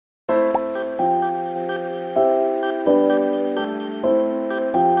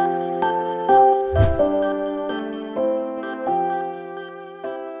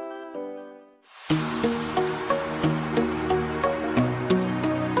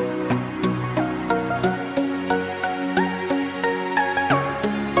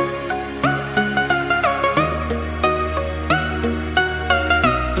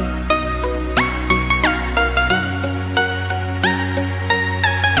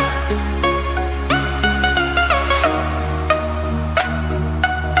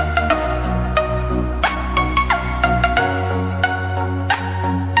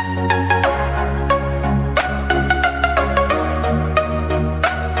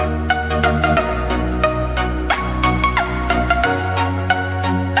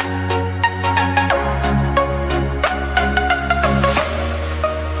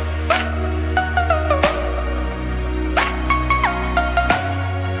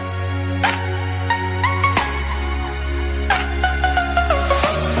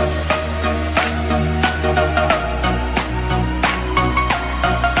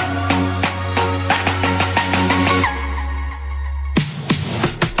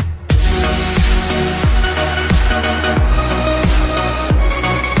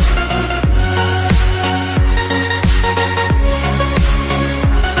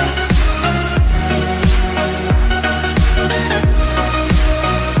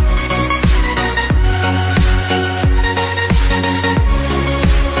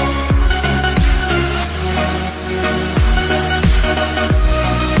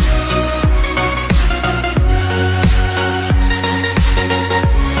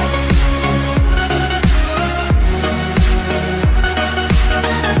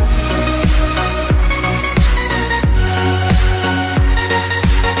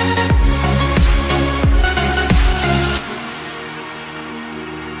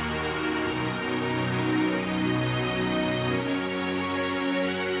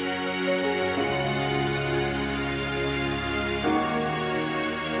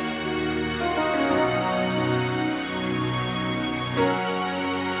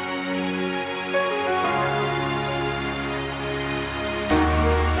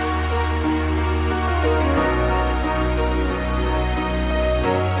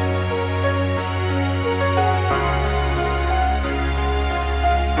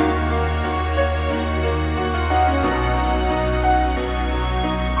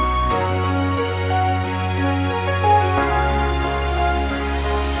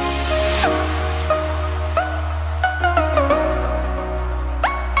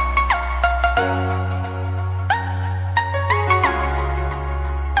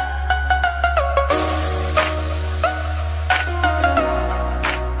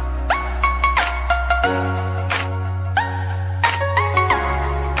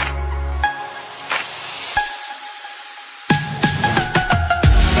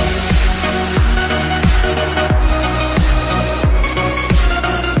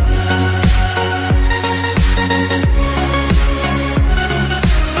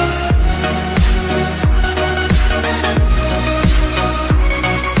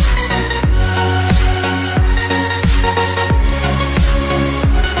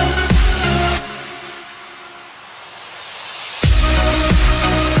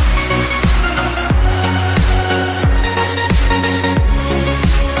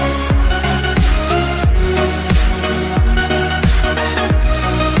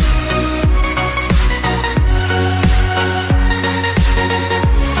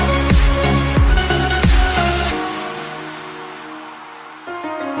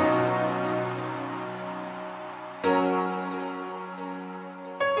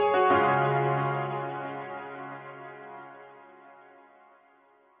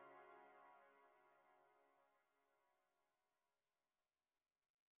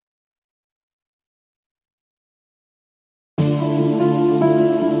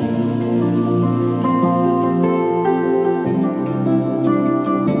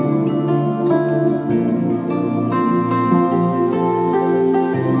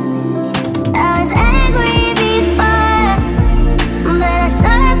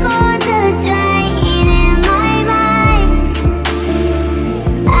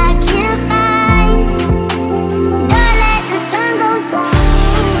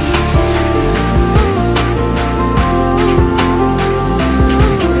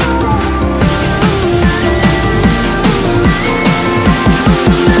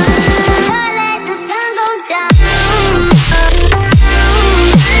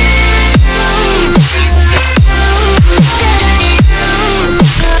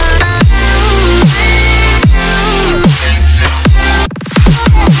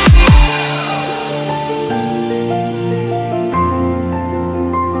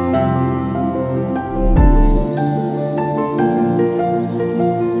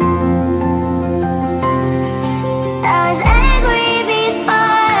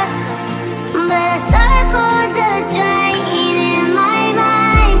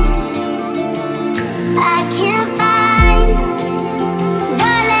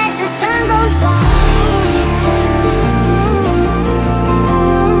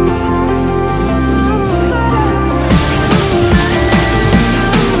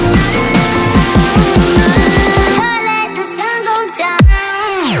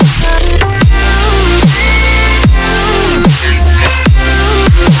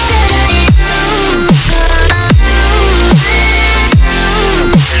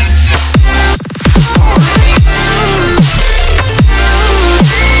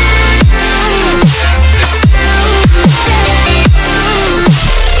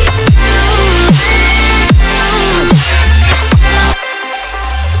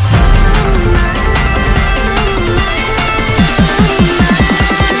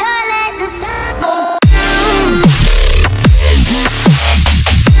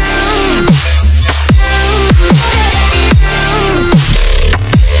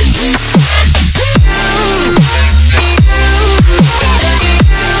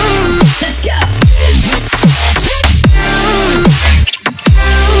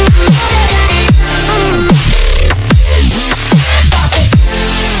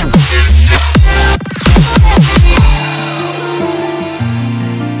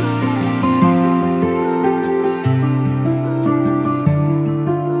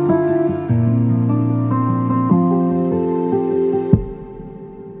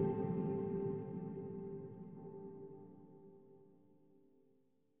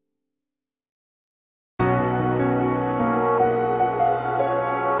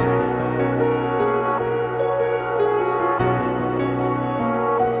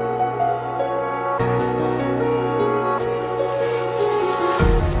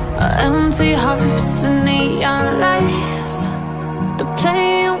Empty hearts and neon lights, they're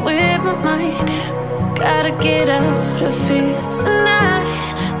playing with my mind. Gotta get out of here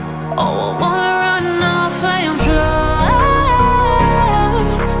tonight. Oh, I wanna run off and fly,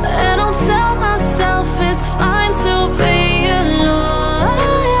 and I'll tell myself it's fine to be alone,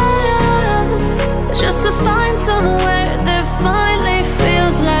 just to find somewhere that finally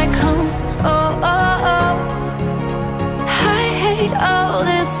feels like home. Oh, oh, oh. I hate all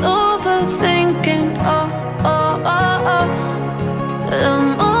this overthinking. Oh, oh, oh, oh. The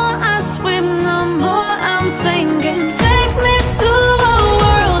more I swim, the more I'm sinking. Take me to a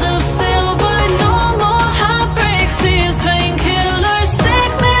world of silver. No more heartbreaks, tears, painkillers.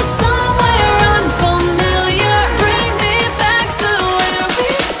 Take me somewhere unfamiliar. Bring me back to where we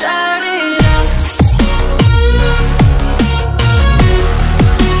started out.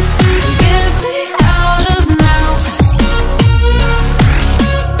 Get me out of now,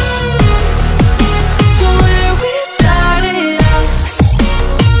 to where we started out.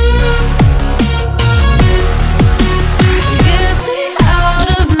 Get me out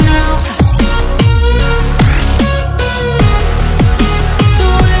of now, to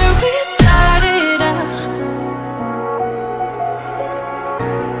where we started out.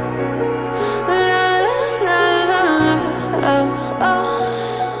 La la la la la, oh, oh.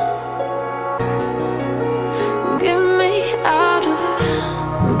 Get me out of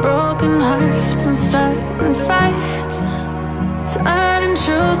broken hearts and starting fights, turning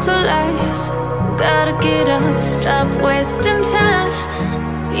truth to lies. Gotta get up, stop wasting time.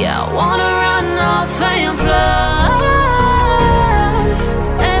 Yeah, I wanna run off and fly,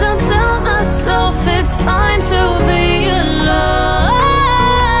 and I'll tell myself it's fine to be alone,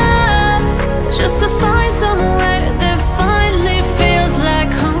 just to find somewhere that finally feels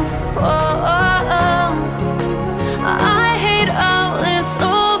like home. Oh, oh, oh. I hate all this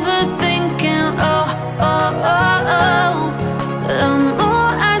overthinking. Oh, oh, oh, oh. The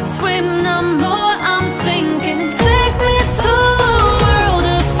more I swim, the more I'm sinking. Take me to a world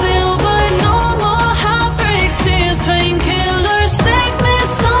of silver. No more heartbreaks, tears,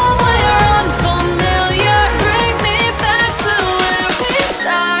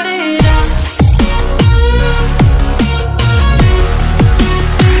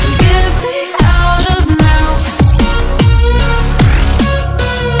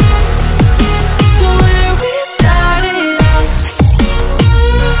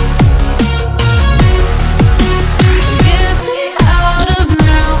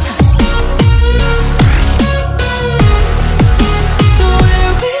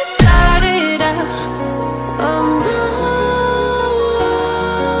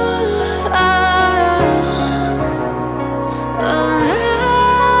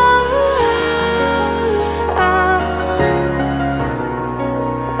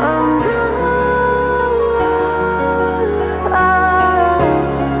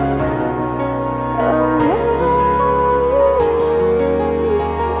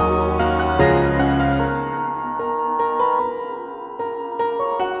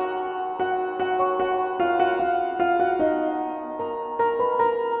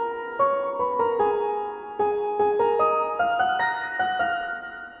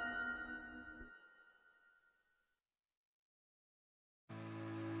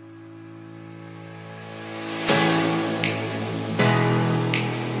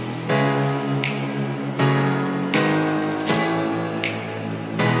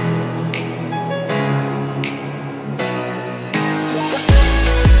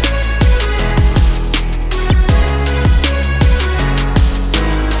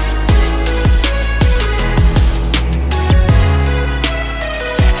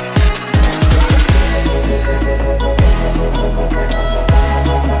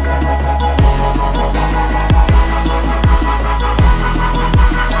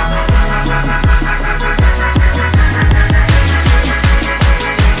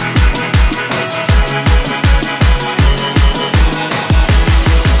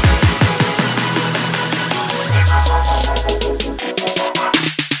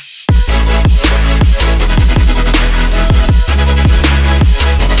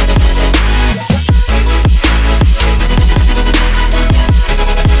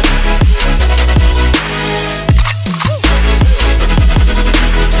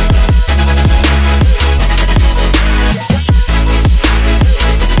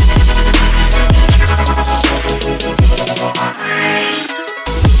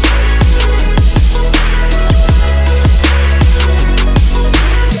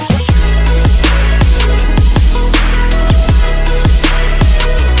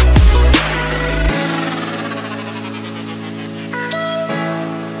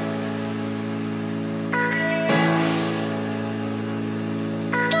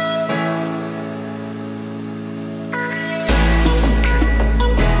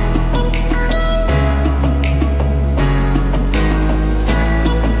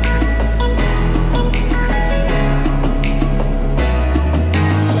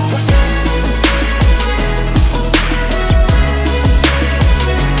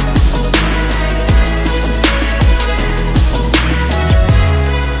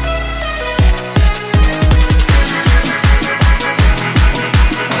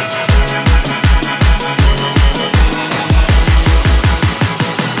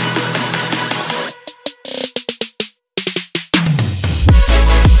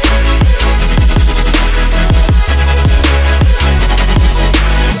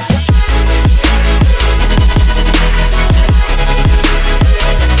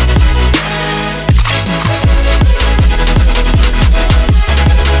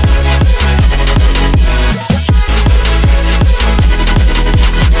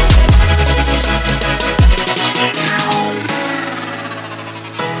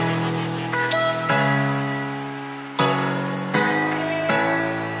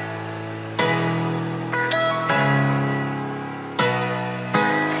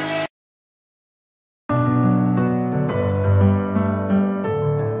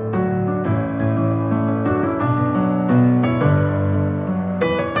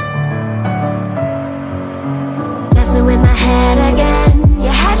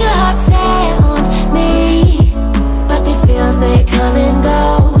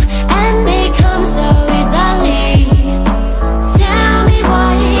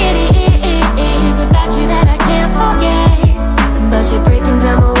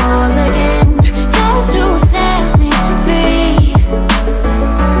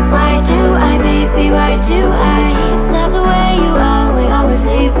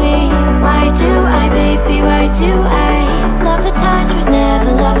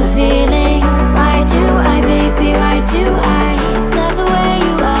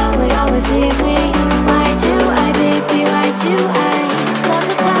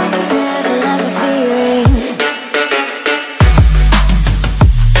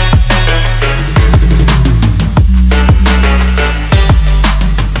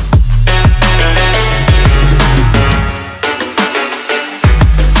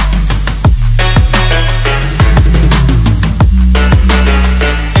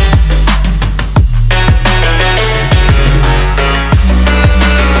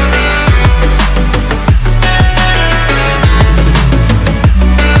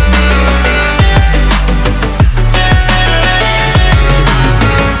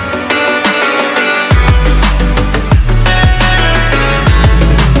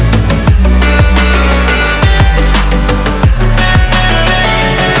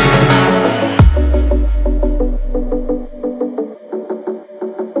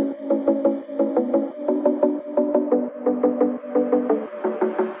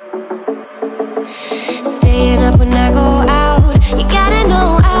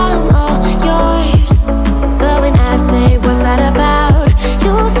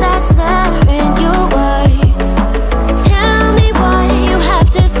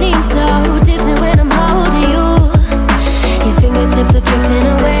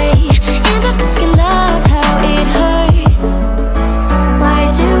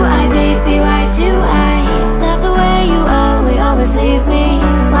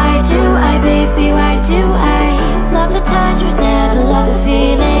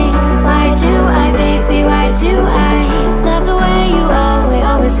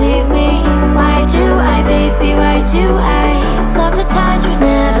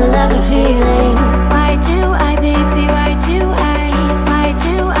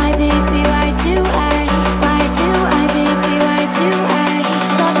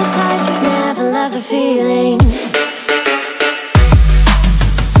 feeling.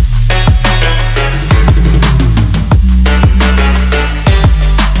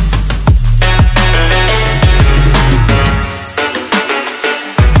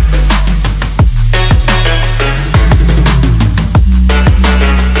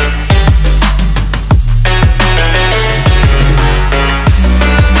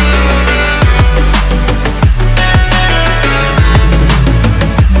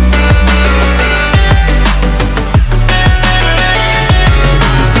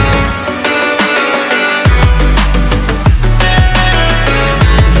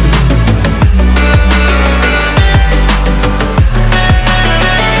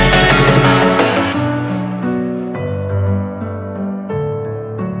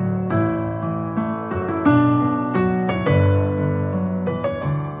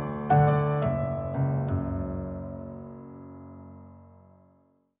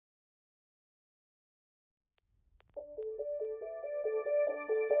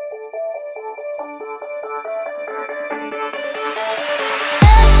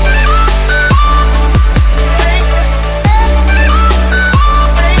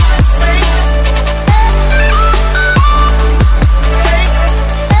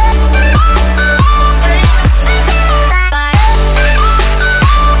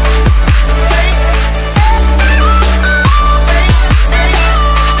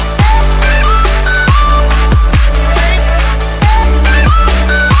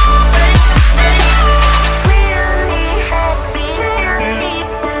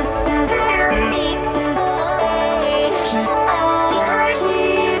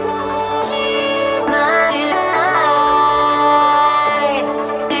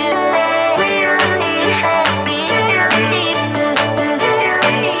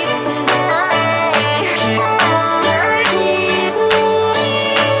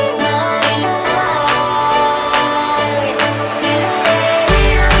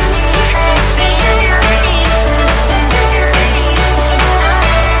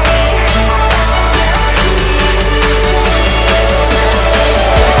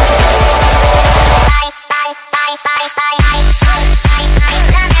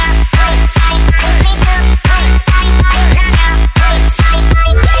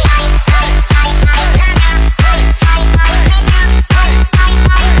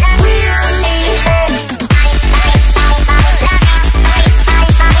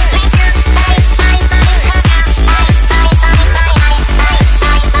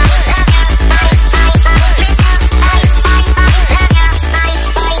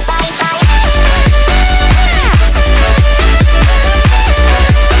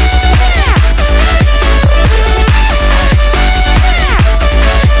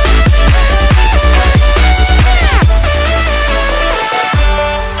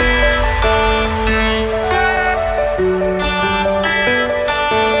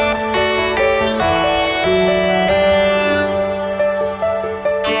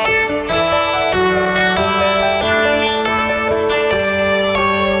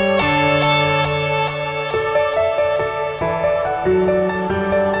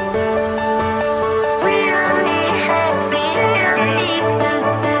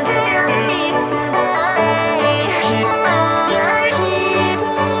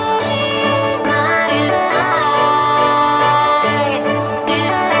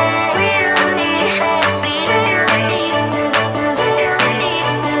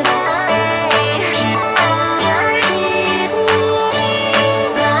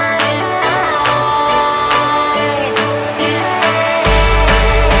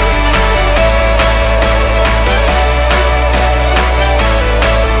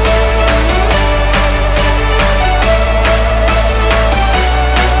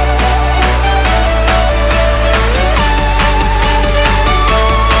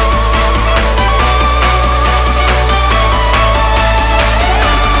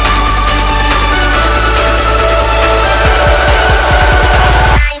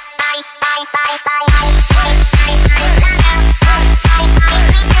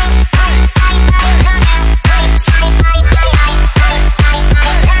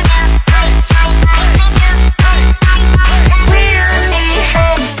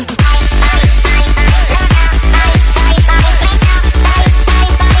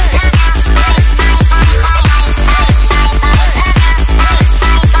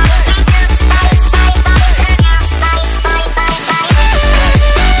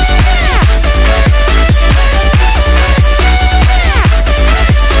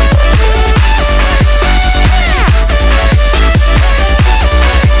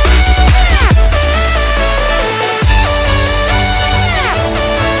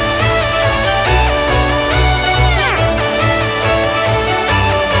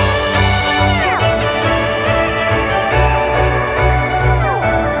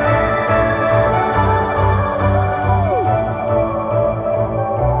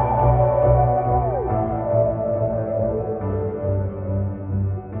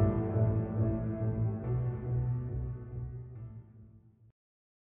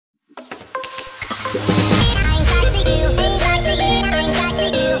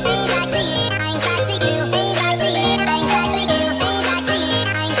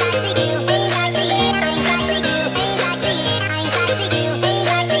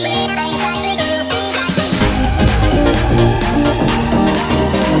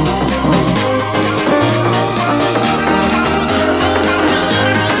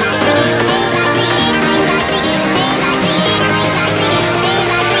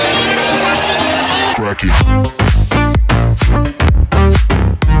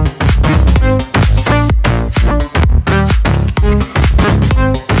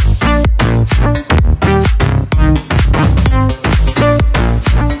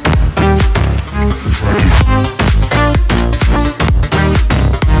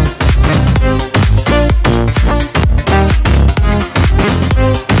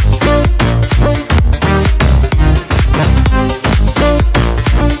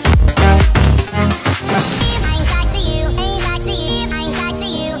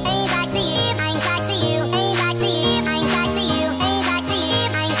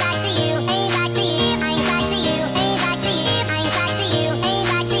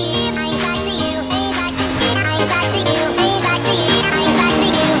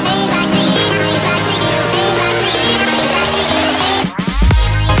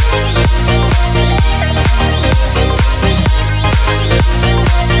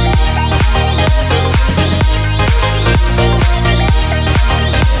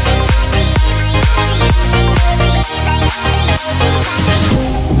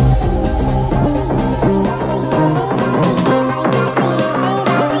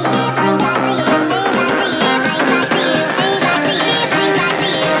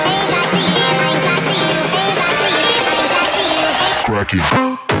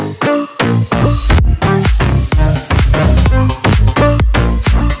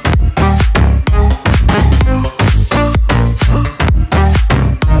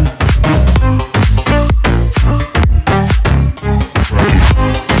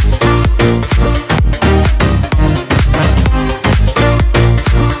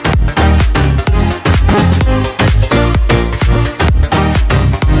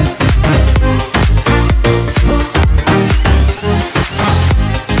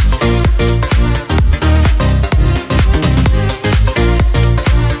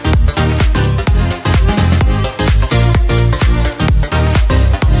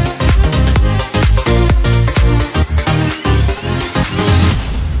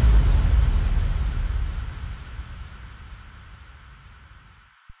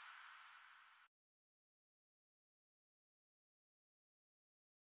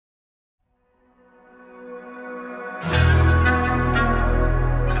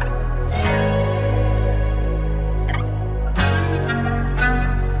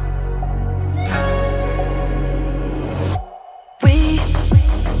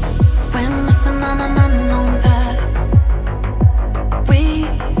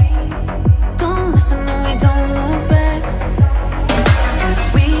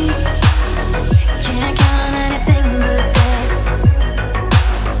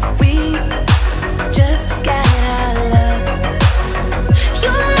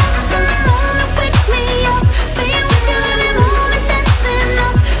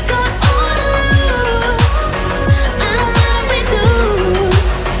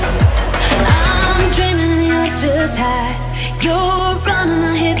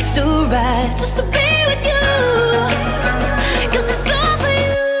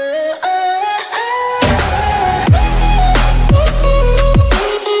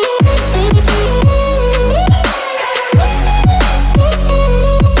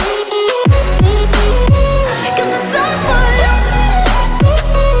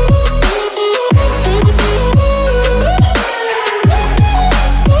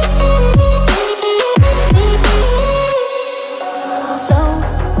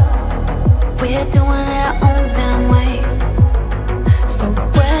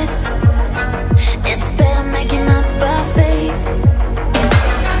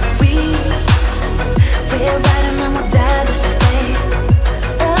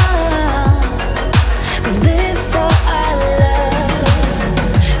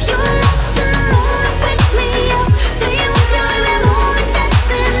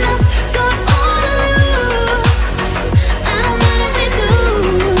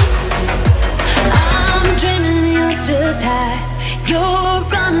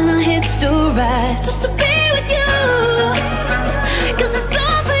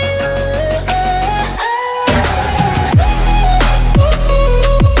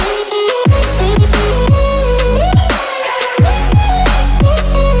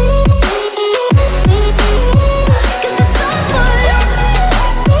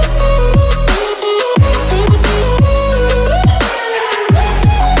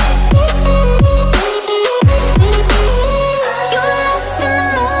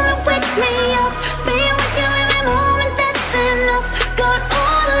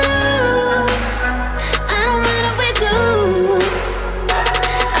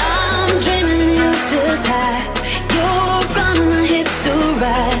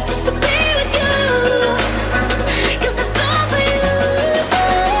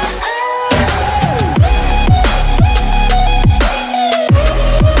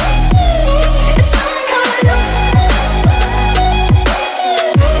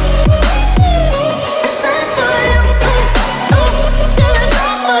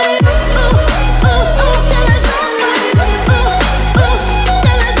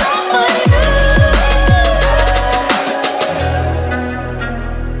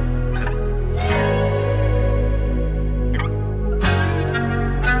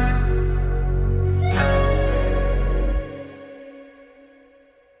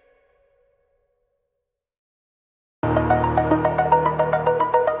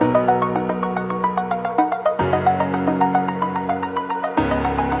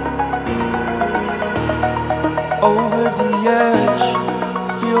 over the edge.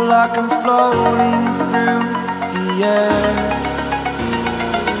 Feel like I'm floating through the air.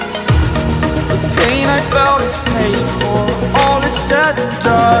 The pain I felt is paid for, all is said and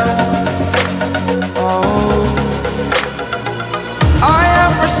done. Oh, I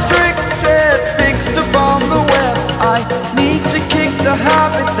am restricted, fixed upon the web. I need to kick the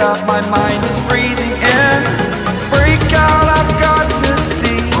habit that my mind is breathing in. Break out, I've got to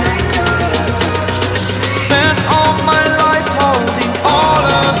see. Spent all my life holding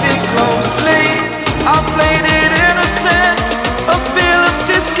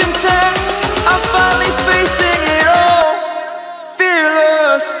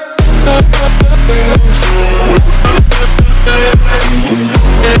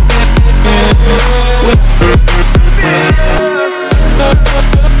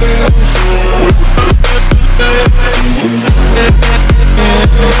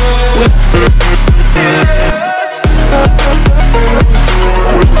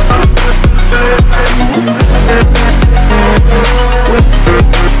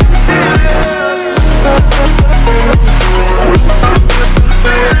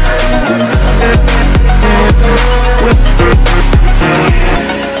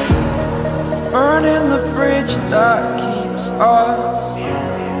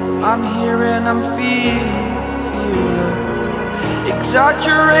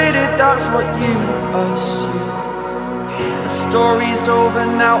exaggerated, that's what you assume. The story's over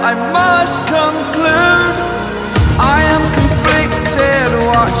now, I must conclude. I am conflicted,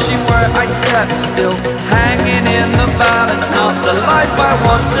 watching where I step still, hanging in the balance. Not the life I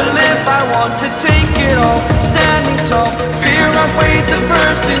want to live, I want to take it all. Standing tall, fear I've weighed the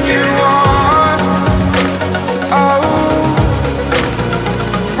person you are. Oh,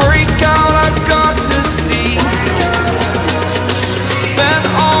 break out, I've got to see. Spent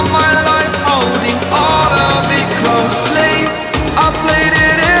all my life holding all of it closely. I played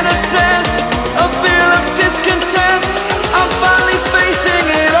it innocent, a feel of discontent. I'm finally facing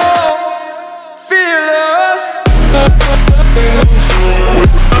it all, fearless.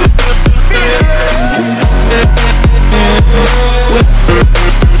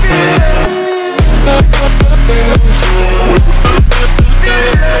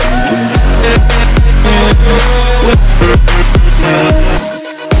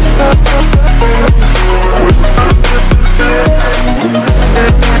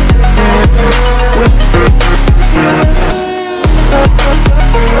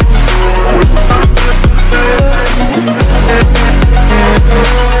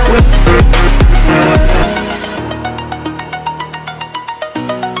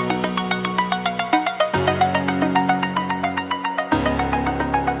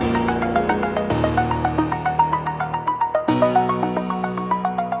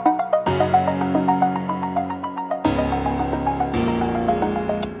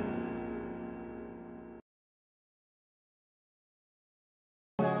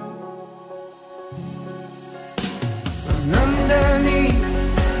 Underneath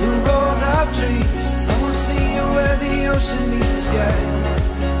the rows of trees, I will see you where the ocean meets the sky.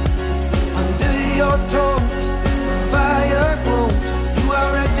 Under your toes, the fire grows. You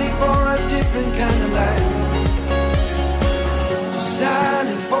are ready for a different kind of life. You're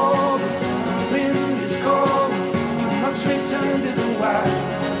silent, bold, the wind is cold. You must return to the wild.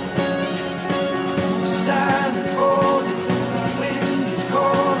 You're silent, bold, the wind is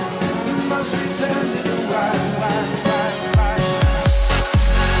cold. You must return to the wild.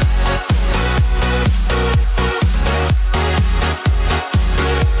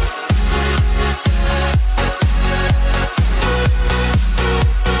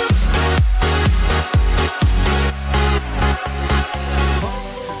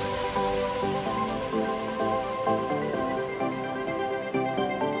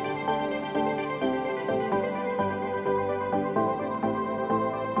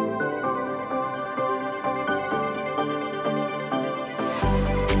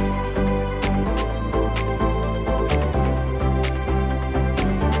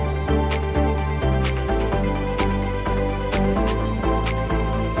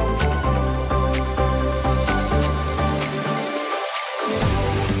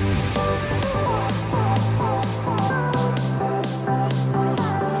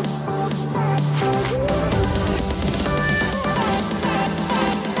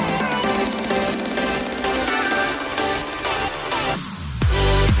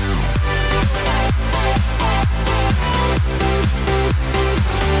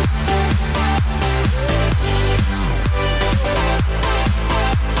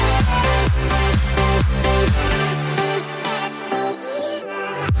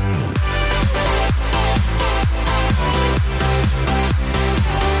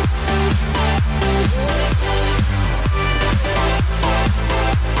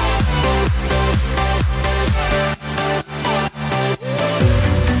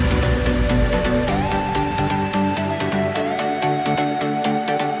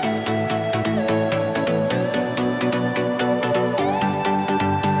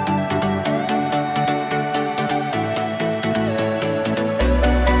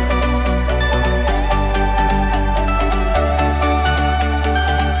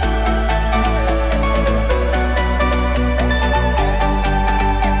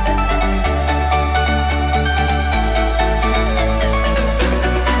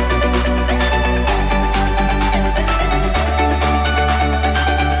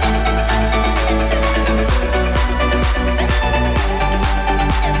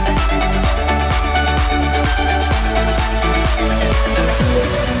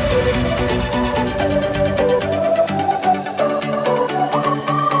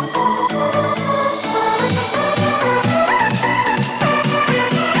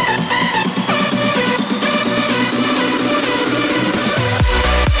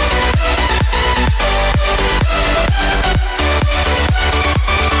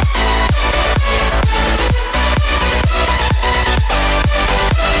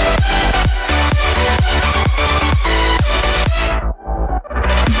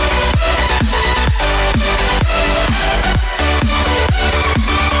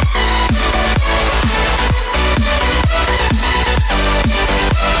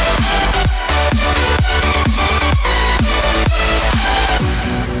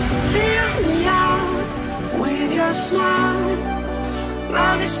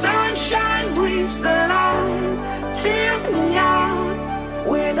 the sunshine brings the light. Fill me out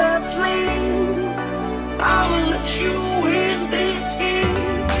with a flame. I will let you in this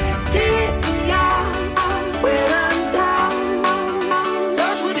game. Take me out when I'm down.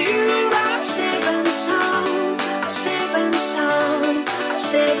 'Cause with you I'm safe and sound. I'm safe and sound. I'm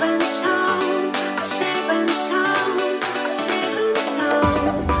safe and sound. I'm safe and sound. I'm safe and sound.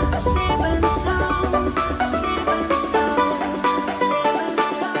 I'm safe and sound. I'm safe and sound. I'm safe and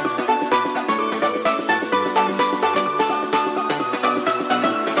sound. I'm safe and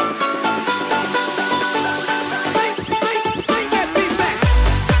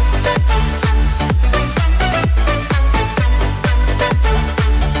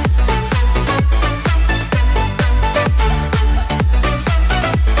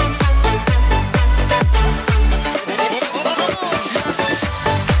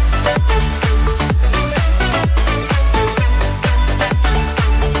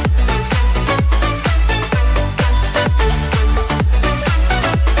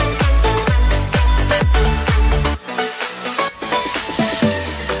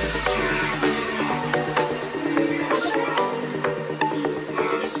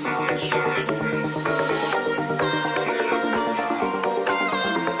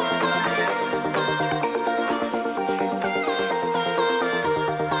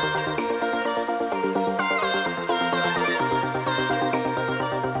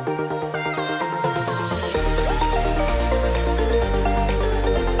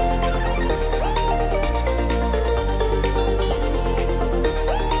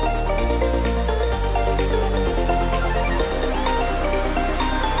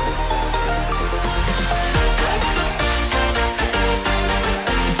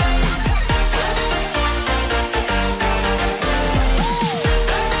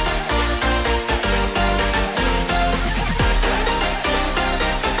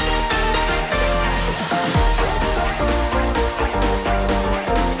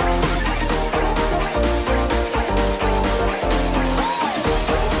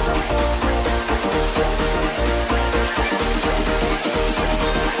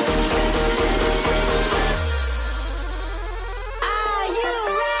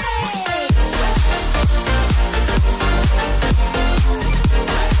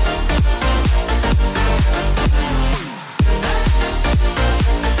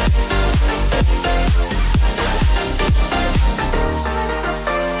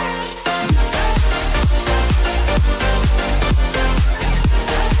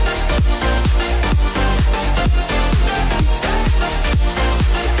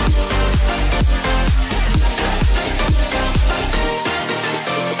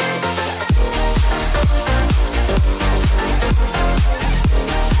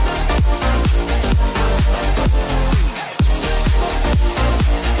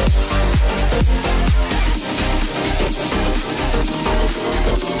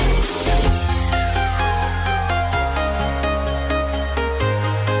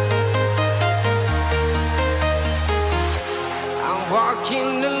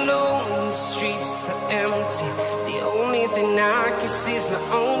walking alone, the streets are empty. The only thing I can see is my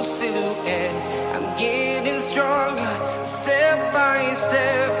own silhouette. I'm getting stronger, step by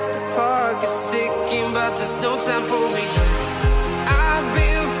step. The clock is ticking, but there's no time for me. I've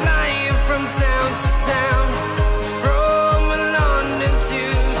been flying from town to town.